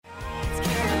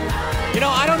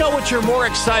I don't know what you're more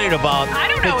excited about. I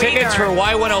don't know The tickets either. for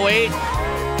Y108,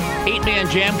 8-Man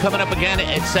Jam coming up again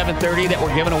at 7:30 that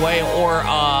we're giving away, or,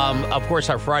 of course,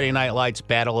 our Friday Night Lights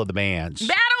Battle of the Bands.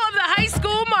 Battle of the high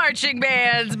school marching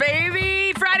bands,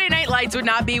 baby. Friday Night Lights would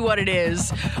not be what it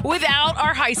is without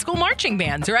our high school marching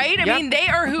bands, right? I mean, they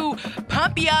are who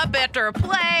pump you up after a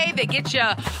play. They get you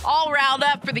all riled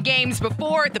up for the games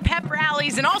before, the pep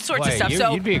rallies, and all sorts of stuff.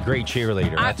 You'd be a great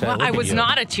cheerleader. I was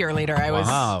not a cheerleader. I was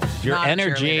Your not a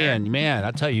energy cheerleader. and, man,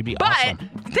 I'll tell you, you'd be But awesome.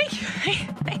 thank you.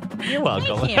 You're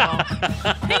welcome. Thank you.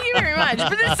 Thank you very much.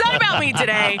 But it's not about me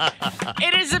today.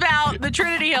 It is about the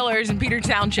Trinity Hillers and Peter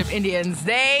Township Indians.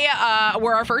 They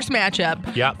were our first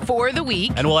matchup for the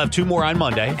week. And we'll have two more on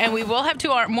Monday. And we will have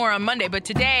two more on Monday. But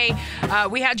today,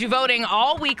 we had you voting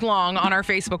all week long on our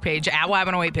Facebook page at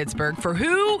Y108 Pittsburgh for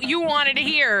who you wanted to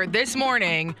hear this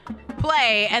morning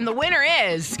play. And the winner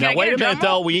is... Now, wait a minute,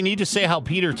 though. We need to say how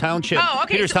Peter Township... Oh,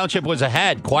 okay. Peter Township was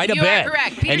ahead quite a bit. You are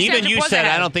correct. Peter and even Township you was said,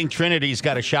 ahead. I don't think Trinity's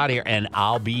got a shot here. And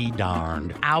I'll be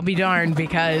darned. I'll be darned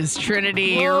because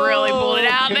Trinity really pulled it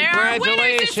out there.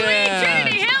 Winners this week,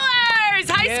 Trinity Hillers,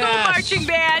 high school marching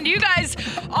band. You guys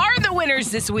are the winners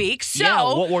this week.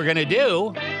 So what we're going to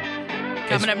do...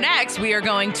 Coming up next, we are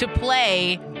going to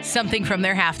play something from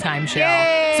their halftime show.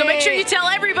 Yay! So make sure you tell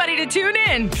everybody to tune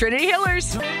in. Trinity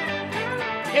Hillers.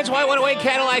 It's Y108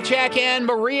 Cadillac Jack and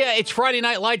Maria. It's Friday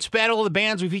Night Lights Battle of the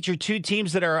Bands. We feature two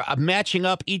teams that are matching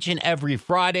up each and every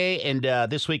Friday. And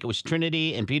this week it was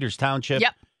Trinity and Peters Township.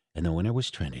 Yep. And the winner was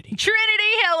Trinity.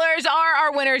 Trinity Hillers are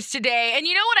our winners today. And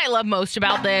you know what I love most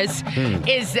about this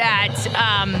is that,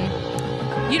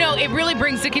 it really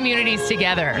brings the communities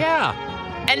together. Yeah.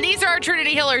 And these are our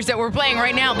Trinity Hillers that we're playing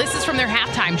right now. This is from their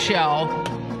halftime show.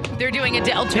 They're doing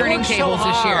Adele turning tables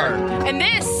this year. And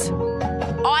this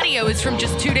audio is from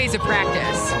just 2 days of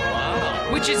practice.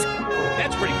 Wow. Which is...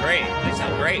 That's pretty great. They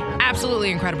sound great.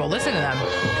 Absolutely incredible. Listen to them.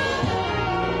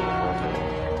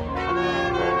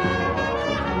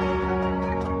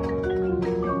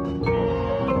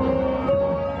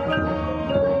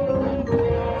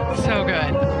 So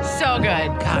good. So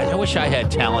good. God, I wish I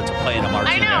had talent to play in a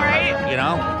marching band. I know, right? You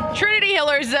know? Trinity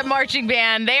Hillers, that marching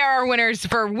band, they are our winners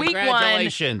for week one.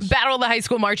 Congratulations. Battle of the high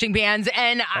school marching bands.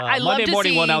 And I love Monday to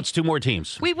morning see... we'll announce two more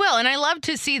teams. We will. And I love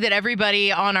to see that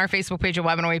everybody on our Facebook page at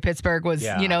Y108 Pittsburgh was,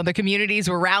 the communities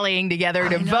were rallying together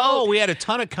to vote. We had a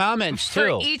ton of comments, for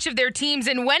too. each of their teams.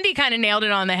 And Wendy kind of nailed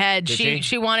it on the head. Did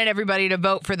She wanted everybody to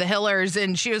vote for the Hillers.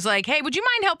 And she was like, hey, would you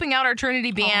mind helping out our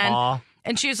Trinity band? Aww.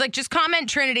 And she was like, just comment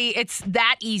Trinity. It's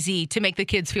that easy to make the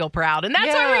kids feel proud. And that's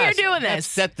why we are doing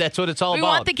this. That's what it's all about. We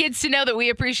want the kids to know that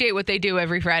we appreciate what they do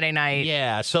every Friday night.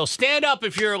 Yeah, so stand up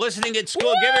if you're listening at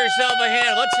school. Give yourself a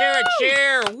hand. Let's hear a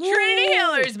cheer. Trinity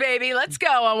Hillers, baby. Let's go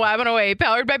on Y108,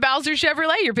 powered by Bowser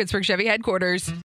Chevrolet, your Pittsburgh Chevy headquarters.